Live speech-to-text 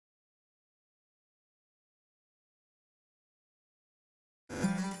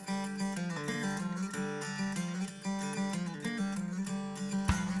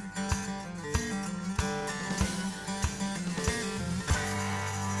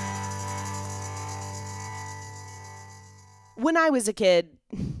When I was a kid,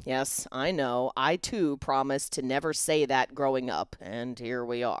 yes, I know, I too promised to never say that growing up, and here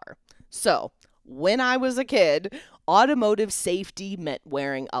we are. So, when I was a kid, automotive safety meant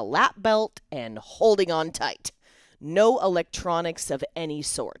wearing a lap belt and holding on tight. No electronics of any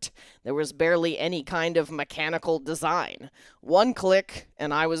sort. There was barely any kind of mechanical design. One click,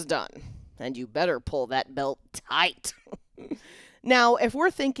 and I was done. And you better pull that belt tight. Now, if we're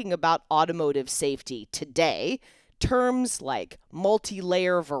thinking about automotive safety today, terms like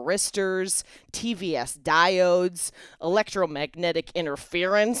multi-layer varistors, TVS diodes, electromagnetic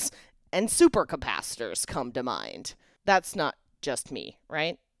interference, and supercapacitors come to mind. That's not just me,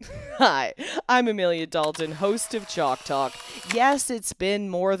 right? Hi, I'm Amelia Dalton, host of Chalk Talk. Yes, it's been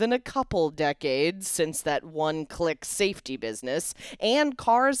more than a couple decades since that one-click safety business, and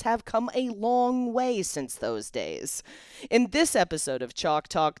cars have come a long way since those days. In this episode of Chalk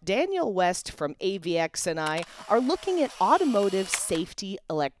Talk, Daniel West from AVX and I are looking at automotive safety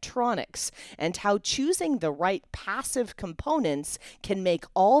electronics and how choosing the right passive components can make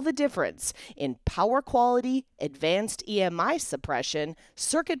all the difference in power quality, advanced EMI suppression,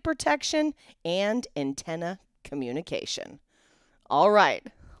 circuit protection, and antenna communication. All right,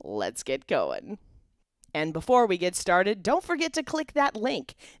 let's get going. And before we get started, don't forget to click that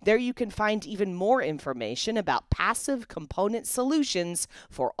link. There you can find even more information about passive component solutions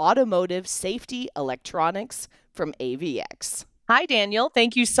for automotive safety electronics from AVX. Hi, Daniel.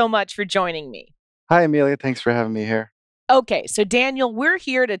 Thank you so much for joining me. Hi, Amelia. Thanks for having me here. Okay, so Daniel, we're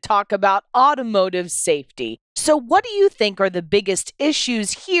here to talk about automotive safety. So what do you think are the biggest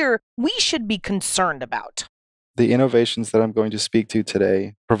issues here we should be concerned about? The innovations that I'm going to speak to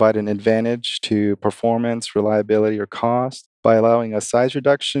today provide an advantage to performance, reliability, or cost by allowing a size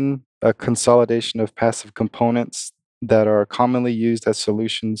reduction, a consolidation of passive components that are commonly used as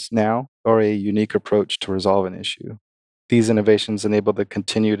solutions now, or a unique approach to resolve an issue. These innovations enable the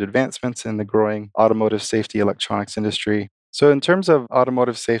continued advancements in the growing automotive safety electronics industry. So in terms of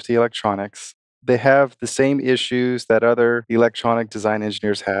automotive safety electronics, they have the same issues that other electronic design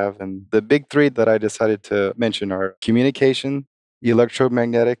engineers have. And the big three that I decided to mention are communication,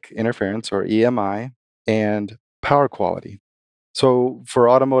 electromagnetic interference, or EMI, and power quality. So for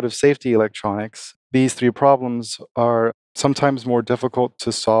automotive safety electronics, these three problems are sometimes more difficult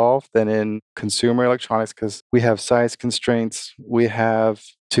to solve than in consumer electronics because we have size constraints, we have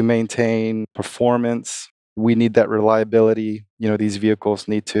to maintain performance, we need that reliability. These vehicles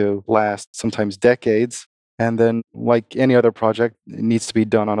need to last sometimes decades. And then, like any other project, it needs to be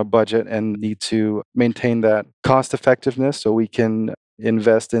done on a budget and need to maintain that cost effectiveness so we can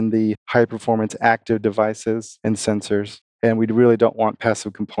invest in the high performance active devices and sensors. And we really don't want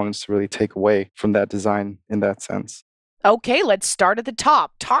passive components to really take away from that design in that sense. Okay, let's start at the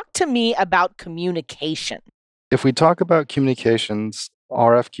top. Talk to me about communication. If we talk about communications,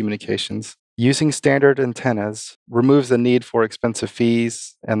 RF communications, using standard antennas removes the need for expensive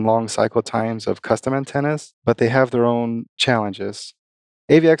fees and long cycle times of custom antennas, but they have their own challenges.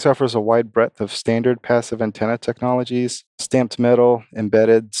 AVX offers a wide breadth of standard passive antenna technologies: stamped metal,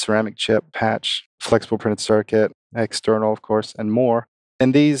 embedded, ceramic chip, patch, flexible printed circuit, external, of course, and more.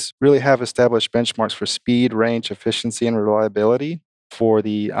 And these really have established benchmarks for speed, range, efficiency, and reliability for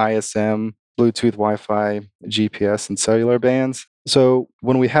the ISM, Bluetooth, Wi-Fi, GPS, and cellular bands. So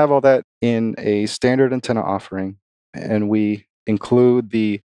when we have all that in a standard antenna offering, and we include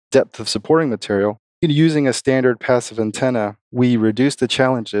the depth of supporting material, using a standard passive antenna, we reduce the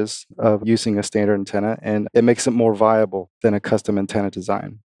challenges of using a standard antenna, and it makes it more viable than a custom antenna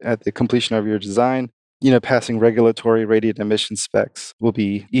design. At the completion of your design, passing regulatory radiant emission specs will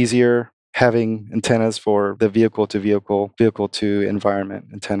be easier. Having antennas for the vehicle to vehicle, vehicle to environment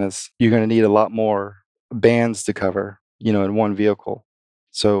antennas, you're going to need a lot more bands to cover, in one vehicle.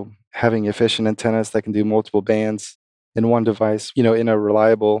 So having efficient antennas that can do multiple bands in one device, in a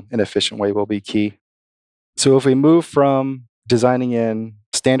reliable and efficient way will be key. So if we move from designing in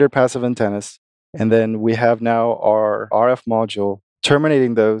standard passive antennas, and then we have now our RF module,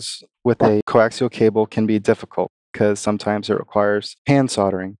 terminating those with a coaxial cable can be difficult because sometimes it requires hand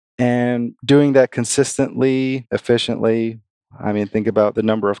soldering. And doing that consistently, efficiently, think about the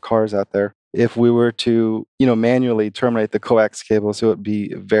number of cars out there. If we were to, manually terminate the coax cables, it would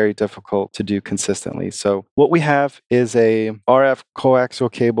be very difficult to do consistently. So what we have is a RF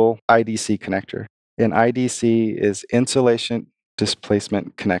coaxial cable IDC connector. An IDC is insulation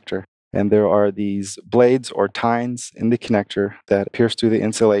displacement connector. And there are these blades or tines in the connector that pierce through the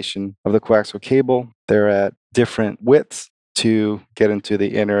insulation of the coaxial cable. They're at different widths to get into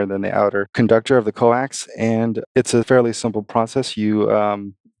the inner and then the outer conductor of the coax. And it's a fairly simple process. You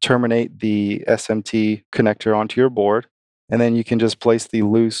terminate the SMT connector onto your board, And then you can just place the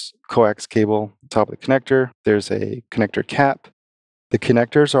loose coax cable on top of the connector. There's a connector cap. The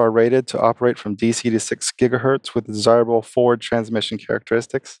connectors are rated to operate from DC to 6 gigahertz with desirable forward transmission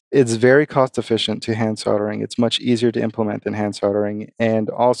characteristics. It's very cost efficient to hand soldering. It's much easier to implement than hand soldering, and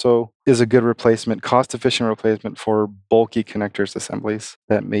also is a good replacement, cost efficient replacement for bulky connectors assemblies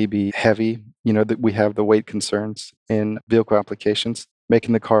that may be heavy. That we have the weight concerns in vehicle applications,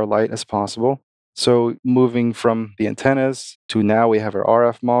 making the car light as possible. So moving from the antennas to now we have our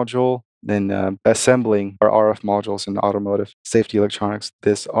RF module, then assembling our RF modules in automotive safety electronics.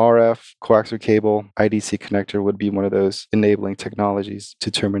 This RF coaxial cable IDC connector would be one of those enabling technologies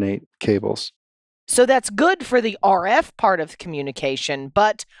to terminate cables. So that's good for the RF part of communication,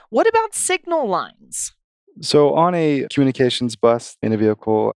 but what about signal lines? So on a communications bus in a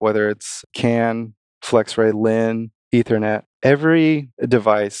vehicle, whether it's CAN, FlexRay, LIN, Ethernet, every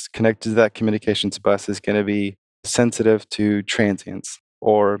device connected to that communications bus is going to be sensitive to transients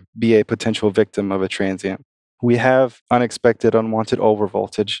or be a potential victim of a transient. We have unexpected, unwanted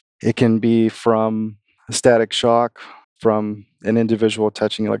overvoltage. It can be from static shock, from an individual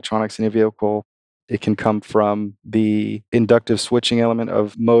touching electronics in a vehicle. It can come from the inductive switching element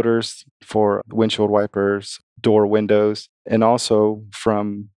of motors for windshield wipers, door windows, and also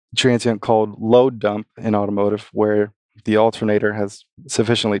from transient called load dump in automotive, where the alternator has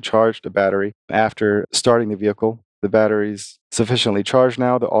sufficiently charged a battery after starting the vehicle. The battery's sufficiently charged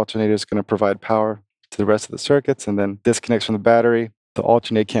now. The alternator is going to provide power to the rest of the circuits and then disconnects from the battery. The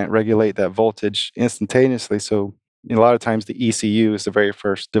alternator can't regulate that voltage instantaneously. So a lot of times the ECU is the very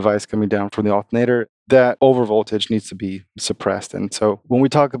first device coming down from the alternator. That overvoltage needs to be suppressed. And so when we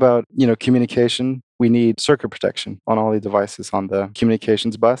talk about, communication, we need circuit protection on all the devices on the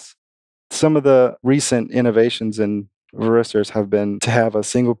communications bus. Some of the recent innovations in varistors have been to have a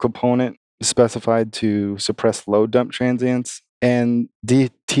single component specified to suppress load dump transients. And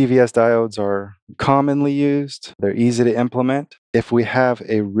TVS diodes are commonly used. They're easy to implement. If we have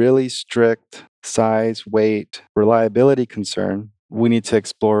a really strict size, weight, reliability concern, we need to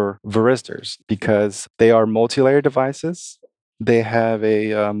explore varistors because they are multi-layer devices. They have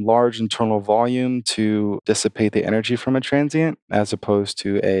a large internal volume to dissipate the energy from a transient, as opposed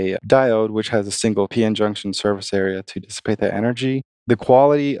to a diode, which has a single p-n junction surface area to dissipate that energy. The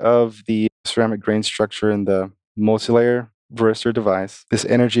quality of the ceramic grain structure in the multi-layer varistor device, this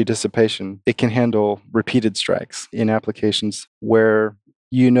energy dissipation, it can handle repeated strikes in applications where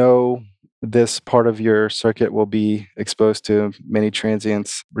this part of your circuit will be exposed to many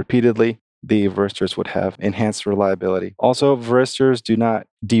transients repeatedly. The varistors would have enhanced reliability. Also, varistors do not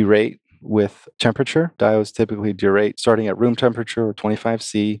derate with temperature. Diodes typically derate starting at room temperature or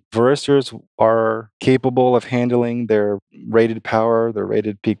 25C. Varistors are capable of handling their rated power, their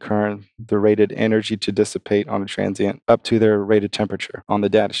rated peak current, the rated energy to dissipate on a transient up to their rated temperature on the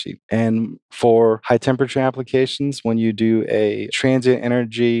datasheet. And for high temperature applications, when you do a transient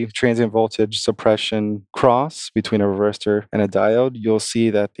energy, transient voltage suppression cross between a varistor and a diode, you'll see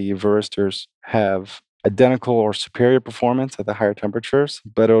that the varistors have identical or superior performance at the higher temperatures,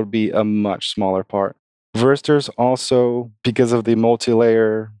 but it'll be a much smaller part. Varistors also, because of the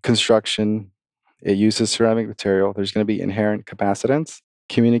multi-layer construction, it uses ceramic material. There's going to be inherent capacitance.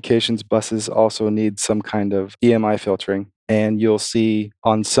 Communications buses also need some kind of EMI filtering. And you'll see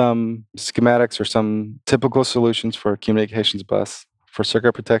on some schematics or some typical solutions for a communications bus, for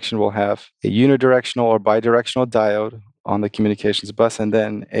circuit protection, we'll have a unidirectional or bidirectional diode on the communications bus and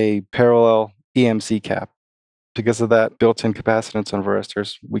then a parallel EMC cap. Because of that built-in capacitance on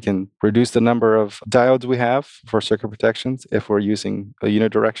varistors, we can reduce the number of diodes we have for circuit protections if we're using a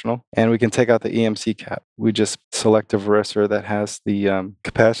unidirectional, and we can take out the EMC cap. We just select a varistor that has the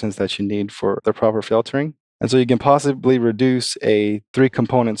capacitance that you need for the proper filtering. And so you can possibly reduce a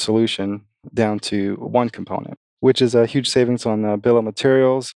 3-component solution down to 1 component, which is a huge savings on bill of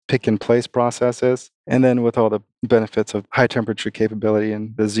materials, pick-and-place processes, and then with all the benefits of high temperature capability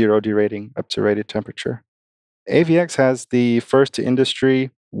and the zero derating up to rated temperature. AVX has the first to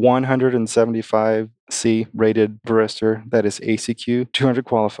industry 175C rated varistor that is ACQ 200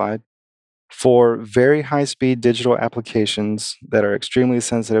 qualified for very high-speed digital applications that are extremely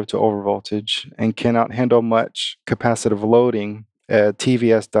sensitive to overvoltage and cannot handle much capacitive loading. A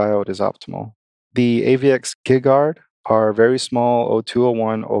TVS diode is optimal. The AVX GigGuard are very small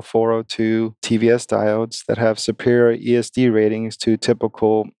 0201, 0402 TVS diodes that have superior ESD ratings to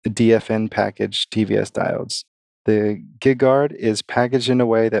typical DFN package TVS diodes. The GigGuard is packaged in a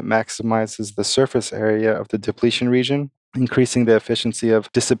way that maximizes the surface area of the depletion region, increasing the efficiency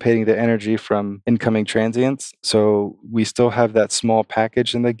of dissipating the energy from incoming transients. So we still have that small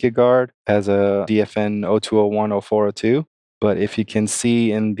package in the GigGuard as a DFN 0201, 0402. But if you can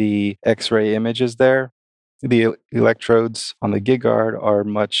see in the X-ray images there, the electrodes on the gig guard are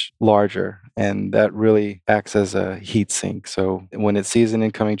much larger, and that really acts as a heat sink. So when it sees an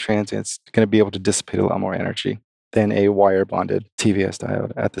incoming transient, it's going to be able to dissipate a lot more energy than a wire bonded TVS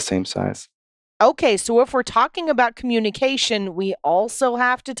diode at the same size. Okay, so if we're talking about communication, we also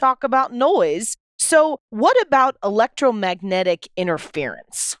have to talk about noise. So, what about electromagnetic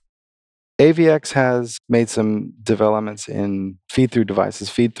interference? AVX has made some developments in feed-through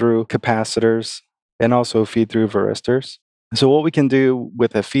devices, feed-through capacitors, and also feed-through varistors. So what we can do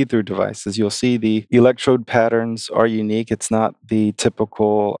with a feed-through device is you'll see the electrode patterns are unique. It's not the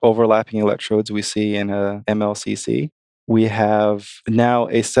typical overlapping electrodes we see in a MLCC. We have now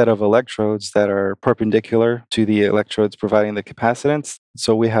a set of electrodes that are perpendicular to the electrodes providing the capacitance.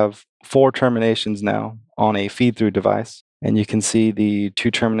 So we have 4 terminations now on a feed-through device. And you can see the 2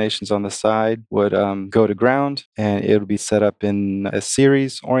 terminations on the side would go to ground, and it would be set up in a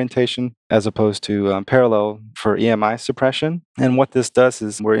series orientation as opposed to parallel for EMI suppression. And what this does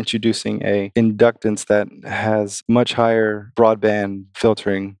is we're introducing a inductance that has much higher broadband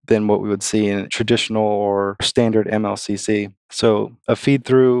filtering than what we would see in traditional or standard MLCC. So a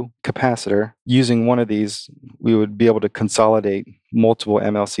feed-through capacitor, using one of these, we would be able to consolidate multiple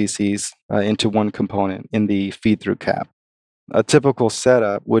MLCCs into one component in the feed-through cap. A typical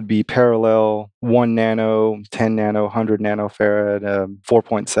setup would be parallel 1 nano, 10 nano, 100 nanofarad,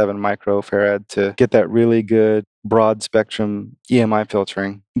 4.7 microfarad to get that really good broad spectrum EMI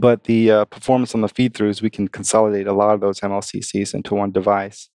filtering. But the performance on the feed throughs, we can consolidate a lot of those MLCCs into one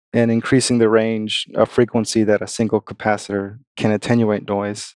device, and increasing the range of frequency that a single capacitor can attenuate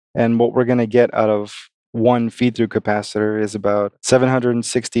noise. And what we're going to get out of one feed-through capacitor is about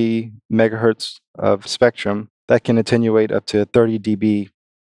 760 megahertz of spectrum that can attenuate up to 30 dB.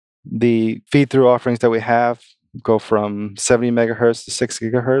 The feed-through offerings that we have go from 70 megahertz to 6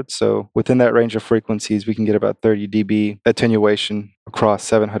 gigahertz. So within that range of frequencies, we can get about 30 dB attenuation across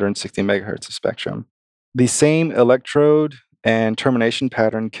 760 megahertz of spectrum. The same electrode and termination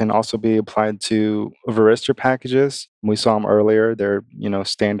pattern can also be applied to varistor packages. We saw them earlier. They're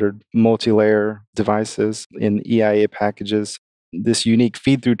standard multi-layer devices in EIA packages. This unique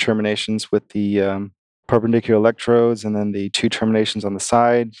feed-through terminations with the perpendicular electrodes and then the 2 terminations on the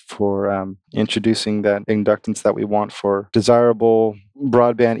side for introducing that inductance that we want for desirable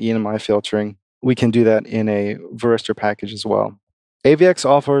broadband EMI filtering. We can do that in a varistor package as well. AVX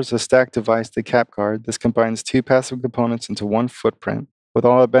offers a stacked device, the cap guard. This combines 2 passive components into one footprint with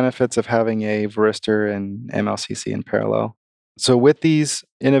all the benefits of having a varistor and MLCC in parallel. So with these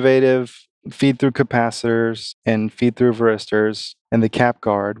innovative feed-through capacitors and feed-through varistors and the cap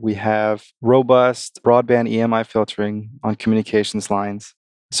guard, we have robust broadband EMI filtering on communications lines.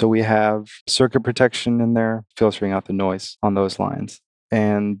 So we have circuit protection in there, filtering out the noise on those lines.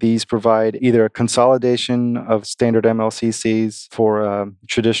 And these provide either a consolidation of standard MLCCs for a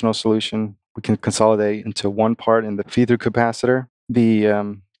traditional solution. We can consolidate into one part in the feed-through capacitor.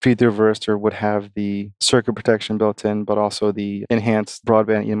 The feed-through varistor would have the circuit protection built in, but also the enhanced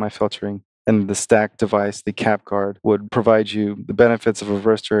broadband EMI filtering. And the stacked device, the cap guard, would provide you the benefits of a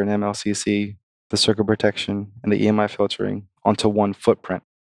varistor and MLCC, the circuit protection, and the EMI filtering onto one footprint.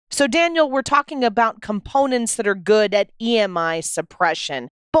 So, Daniel, we're talking about components that are good at EMI suppression.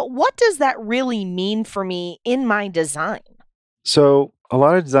 But what does that really mean for me in my design? So, a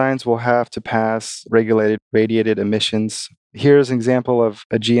lot of designs will have to pass regulated radiated emissions. Here's an example of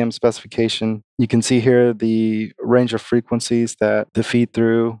a GM specification. You can see here the range of frequencies that the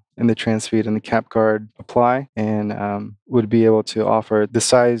feed-through and the transfeed and the cap guard apply, and would be able to offer the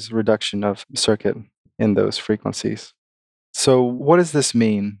size reduction of circuit in those frequencies. So what does this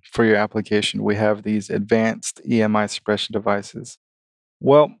mean for your application? We have these advanced EMI suppression devices.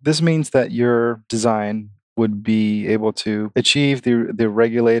 Well, this means that your design would be able to achieve the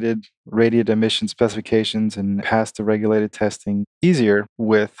regulated radiated emission specifications and pass the regulated testing easier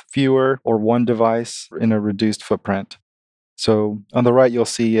with fewer or one device in a reduced footprint. So on the right, you'll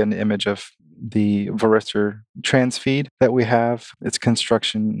see an image of the varistor transfeed that we have. Its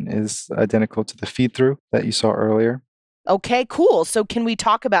construction is identical to the feed-through that you saw earlier. Okay, cool. So can we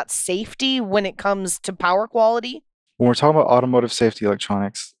talk about safety when it comes to power quality? When we're talking about automotive safety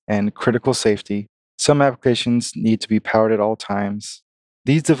electronics and critical safety, some applications need to be powered at all times.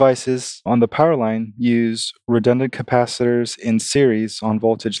 These devices on the power line use redundant capacitors in series on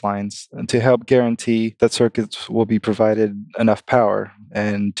voltage lines to help guarantee that circuits will be provided enough power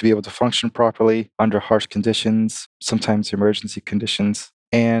and to be able to function properly under harsh conditions, sometimes emergency conditions.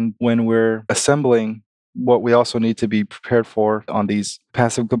 And when we're assembling what we also need to be prepared for on these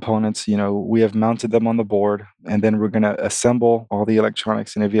passive components, we have mounted them on the board, and then we're going to assemble all the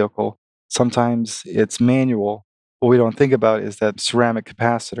electronics in a vehicle. Sometimes it's manual. What we don't think about is that ceramic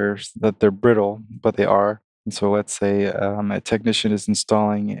capacitors, that they're brittle, but they are. And so let's say a technician is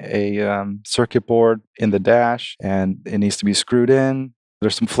installing a circuit board in the dash, and it needs to be screwed in.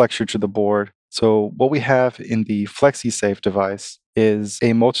 There's some flexure to the board. So what we have in the FlexiSafe device is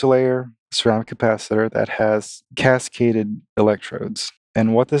a multilayer ceramic capacitor that has cascaded electrodes.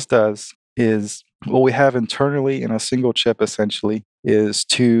 And what this does is what we have internally in a single chip essentially is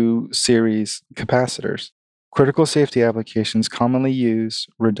two series capacitors. Critical safety applications commonly use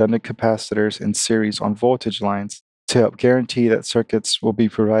redundant capacitors in series on voltage lines to help guarantee that circuits will be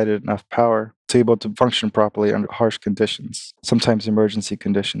provided enough power to be able to function properly under harsh conditions, sometimes emergency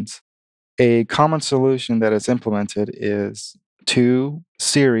conditions. A common solution that is implemented is two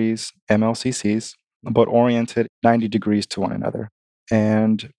series MLCCs, but oriented 90 degrees to one another.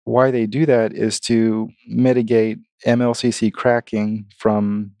 And why they do that is to mitigate MLCC cracking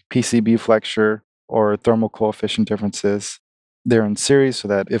from PCB flexure or thermal coefficient differences. They're in series so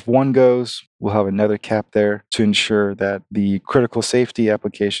that if one goes, we'll have another cap there to ensure that the critical safety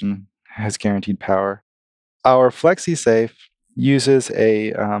application has guaranteed power. Our FlexiSafe uses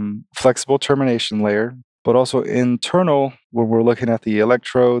a flexible termination layer, but also internal, when we're looking at the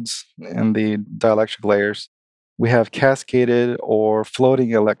electrodes and the dielectric layers, we have cascaded or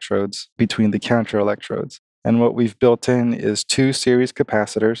floating electrodes between the counter electrodes. And what we've built in is two series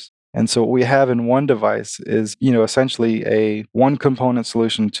capacitors. And so what we have in one device is, essentially a one component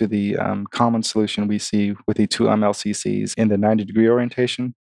solution to the common solution we see with the two MLCCs in the 90-degree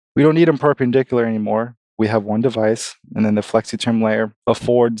orientation. We don't need them perpendicular anymore. We have one device, and then the FlexiTerm layer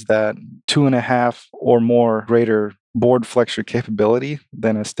affords that 2.5 or more greater board flexure capability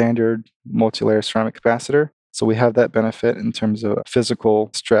than a standard multilayer ceramic capacitor. So we have that benefit in terms of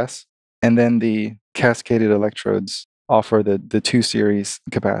physical stress. And then the cascaded electrodes offer the two series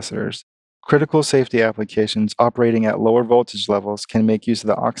capacitors. Critical safety applications operating at lower voltage levels can make use of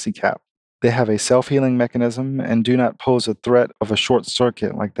the OxyCap. They have a self-healing mechanism and do not pose a threat of a short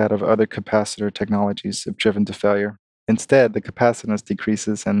circuit like that of other capacitor technologies if driven to failure. Instead, the capacitance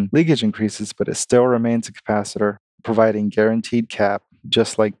decreases and leakage increases, but it still remains a capacitor, providing guaranteed cap,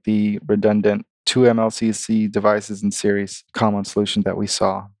 just like the redundant 2 MLCC devices in series common solution that we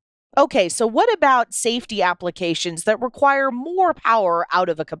saw. Okay, so what about safety applications that require more power out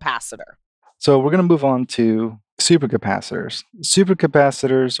of a capacitor? So we're going to move on to supercapacitors.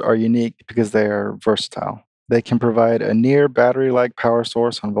 Supercapacitors are unique because they are versatile. They can provide a near battery-like power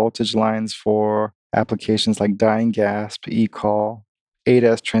source on voltage lines for applications like dying gasp, e-call,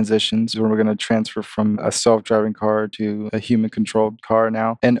 ADAS transitions, where we're going to transfer from a self-driving car to a human-controlled car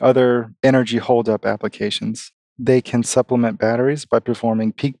now, and other energy hold-up applications. They can supplement batteries by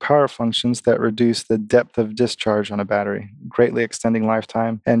performing peak power functions that reduce the depth of discharge on a battery, greatly extending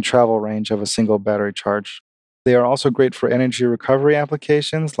lifetime and travel range of a single battery charge. They are also great for energy recovery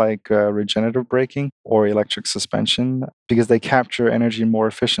applications like regenerative braking or electric suspension because they capture energy more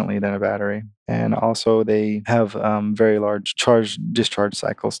efficiently than a battery. And also they have very large charge-discharge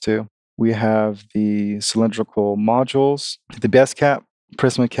cycles too. We have the cylindrical modules, the best cap,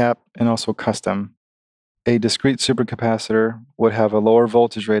 Prisma cap, and also custom. A discrete supercapacitor would have a lower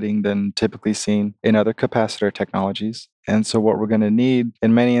voltage rating than typically seen in other capacitor technologies. And so what we're going to need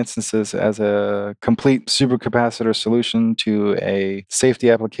in many instances as a complete supercapacitor solution to a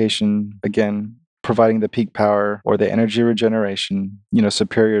safety application, again, providing the peak power or the energy regeneration,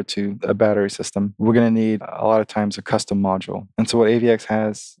 superior to a battery system, we're going to need a lot of times a custom module. And so what AVX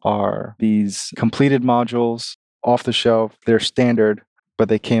has are these completed modules off the shelf. They're standard, but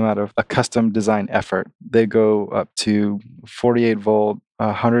they came out of a custom design effort. They go up to 48 volt,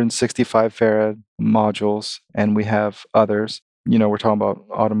 165 farad modules, and we have others. We're talking about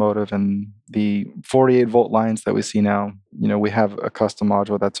automotive and the 48 volt lines that we see now. We have a custom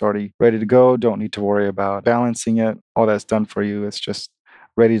module that's already ready to go. Don't need to worry about balancing it. All that's done for you. It's just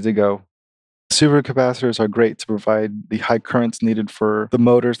ready to go. Supercapacitors are great to provide the high currents needed for the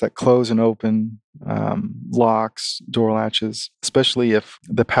motors that close and open, locks, door latches, especially if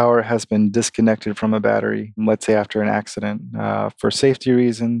the power has been disconnected from a battery, let's say after an accident. For safety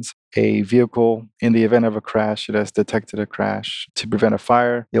reasons, a vehicle in the event of a crash, it has detected a crash. To prevent a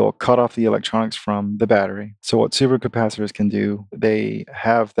fire, it will cut off the electronics from the battery. So what supercapacitors can do, they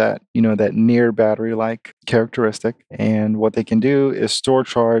have that, that near battery-like characteristic. And what they can do is store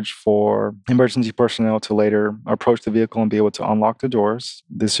charge for emergency personnel to later approach the vehicle and be able to unlock the doors.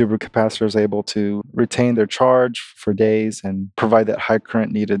 The supercapacitor is able to retain their charge for days and provide that high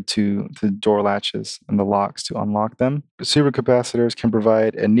current needed to the door latches and the locks to unlock them. Supercapacitors can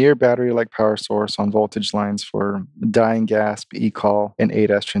provide a near battery-like power source on voltage lines for dying gasp, ECOL, and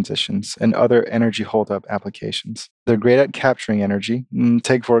ADAS transitions, and other energy holdup applications. They're great at capturing energy.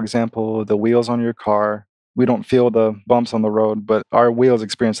 Take, for example, the wheels on your car. We don't feel the bumps on the road, but our wheels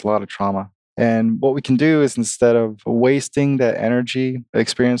experience a lot of trauma. And what we can do is, instead of wasting that energy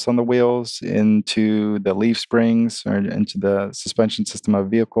experienced on the wheels into the leaf springs or into the suspension system of a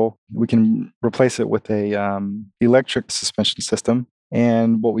vehicle, we can replace it with a electric suspension system.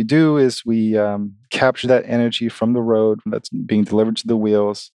 And what we do is we capture that energy from the road that's being delivered to the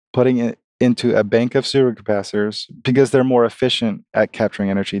wheels, putting it into a bank of supercapacitors because they're more efficient at capturing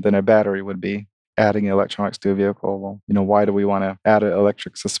energy than a battery would be. Adding electronics to a vehicle. Well, why do we want to add an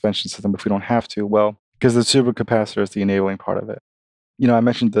electric suspension system if we don't have to? Well, because the supercapacitor is the enabling part of it. I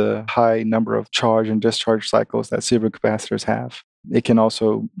mentioned the high number of charge and discharge cycles that supercapacitors have. It can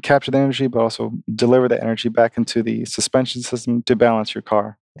also capture the energy, but also deliver the energy back into the suspension system to balance your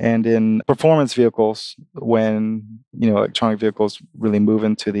car. And in performance vehicles, when electronic vehicles really move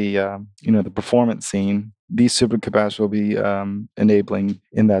into the the performance scene, these supercapacitors will be enabling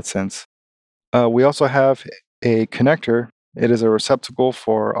in that sense. We also have a connector. It is a receptacle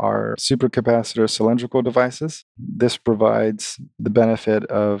for our supercapacitor cylindrical devices. This provides the benefit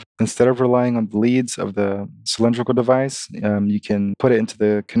of, instead of relying on the leads of the cylindrical device, you can put it into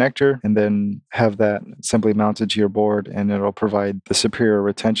the connector and then have that simply mounted to your board, and it'll provide the superior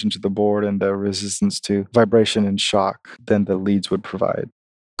retention to the board and the resistance to vibration and shock than the leads would provide.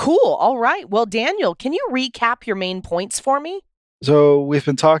 Cool. All right. Well, Daniel, can you recap your main points for me? So we've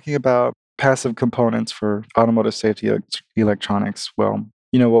been talking about passive components for automotive safety electronics. Well,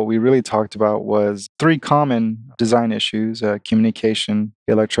 what we really talked about was three common design issues: communication,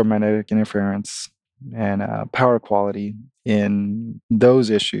 electromagnetic interference, and power quality. In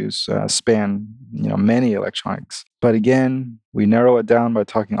those issues span many electronics. But again, we narrow it down by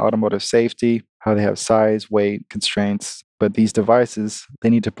talking automotive safety, how they have size, weight, constraints. But these devices,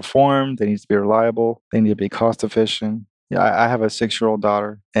 they need to perform, they need to be reliable, they need to be cost efficient. Yeah, I have a 6-year-old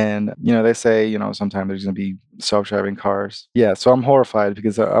daughter, and they say sometimes there's going to be self-driving cars. Yeah, so I'm horrified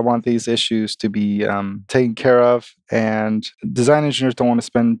because I want these issues to be taken care of, and design engineers don't want to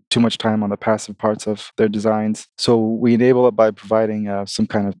spend too much time on the passive parts of their designs. So we enable it by providing some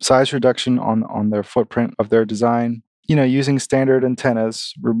kind of size reduction on their footprint of their design. Using standard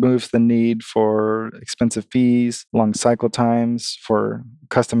antennas removes the need for expensive fees, long cycle times for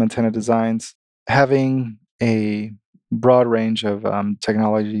custom antenna designs. Having a broad range of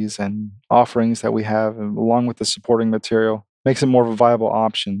technologies and offerings that we have, along with the supporting material, makes it more of a viable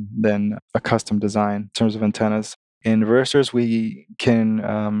option than a custom design in terms of antennas. In resistors, we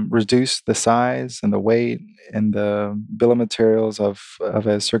can reduce the size and the weight and the bill of materials of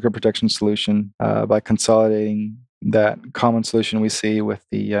a circuit protection solution by consolidating that common solution we see with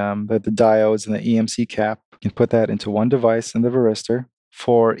the diodes and the EMC cap. You can put that into one device in the resistor.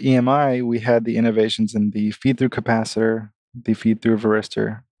 For EMI, we had the innovations in the feed-through capacitor, the feed-through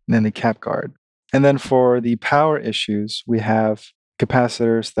resistor, and then the cap guard. And then for the power issues, we have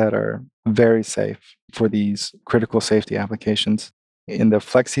capacitors that are very safe for these critical safety applications. In the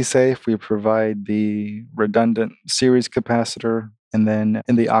FlexiSafe, we provide the redundant series capacitor. And then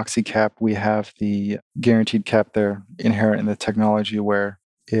in the OxyCap, we have the guaranteed cap there inherent in the technology where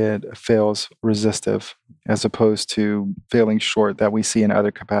it fails resistive as opposed to failing short that we see in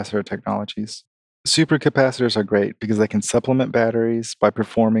other capacitor technologies. Supercapacitors are great because they can supplement batteries by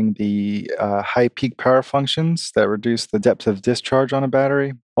performing the high peak power functions that reduce the depth of discharge on a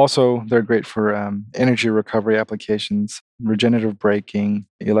battery. Also, they're great for energy recovery applications, regenerative braking,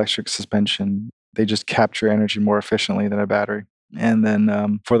 electric suspension. They just capture energy more efficiently than a battery. And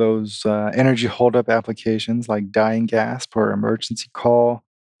then for those energy holdup applications like dying gasp or emergency call,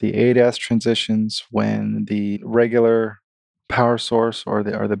 the ADAS transitions when the regular power source or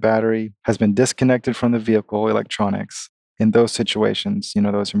the battery has been disconnected from the vehicle electronics. In those situations,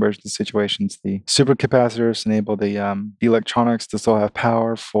 those emergency situations, the supercapacitors enable the electronics to still have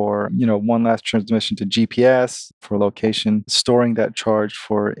power for, one last transmission to GPS for location, storing that charge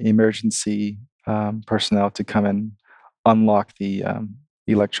for emergency personnel to come and unlock the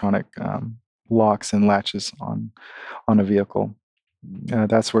electronic locks and latches on a vehicle.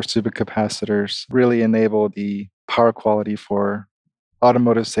 That's where supercapacitors really enable the power quality for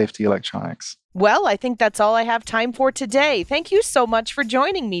automotive safety electronics. Well, I think that's all I have time for today. Thank you so much for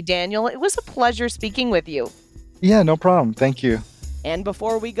joining me, Daniel. It was a pleasure speaking with you. Yeah, no problem. Thank you. And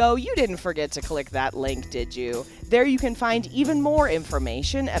before we go, you didn't forget to click that link, did you? There you can find even more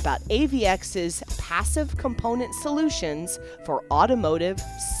information about AVX's passive component solutions for automotive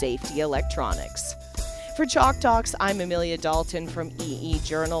safety electronics. For Chalk Talks, I'm Amelia Dalton from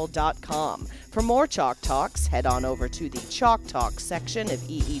eejournal.com. For more Chalk Talks, head on over to the Chalk Talks section of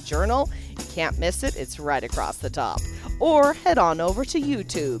EE Journal. You can't miss it, it's right across the top. Or head on over to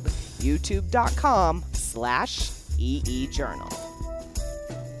YouTube, youtube.com/EE Journal.